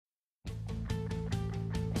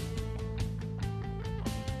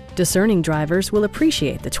Discerning drivers will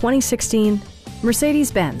appreciate the 2016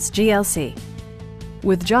 Mercedes-Benz GLC.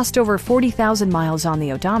 With just over 40,000 miles on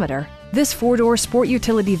the odometer, this four-door sport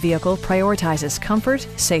utility vehicle prioritizes comfort,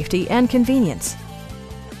 safety, and convenience.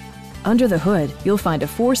 Under the hood, you'll find a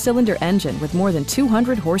four-cylinder engine with more than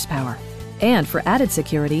 200 horsepower. And for added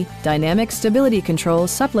security, dynamic stability control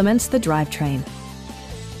supplements the drivetrain.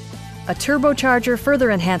 A turbocharger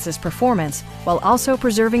further enhances performance while also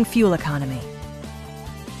preserving fuel economy.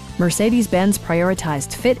 Mercedes-Benz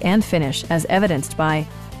prioritized fit and finish as evidenced by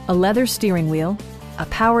a leather steering wheel, a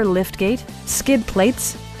power liftgate, skid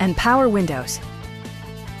plates, and power windows.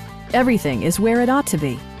 Everything is where it ought to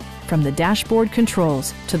be, from the dashboard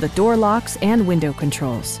controls to the door locks and window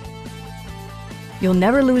controls. You'll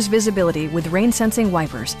never lose visibility with rain-sensing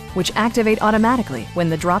wipers, which activate automatically when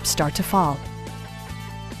the drops start to fall.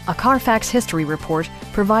 A Carfax history report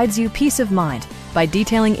provides you peace of mind by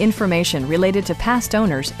detailing information related to past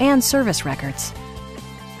owners and service records.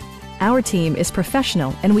 Our team is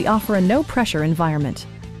professional and we offer a no-pressure environment.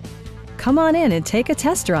 Come on in and take a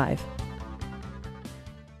test drive.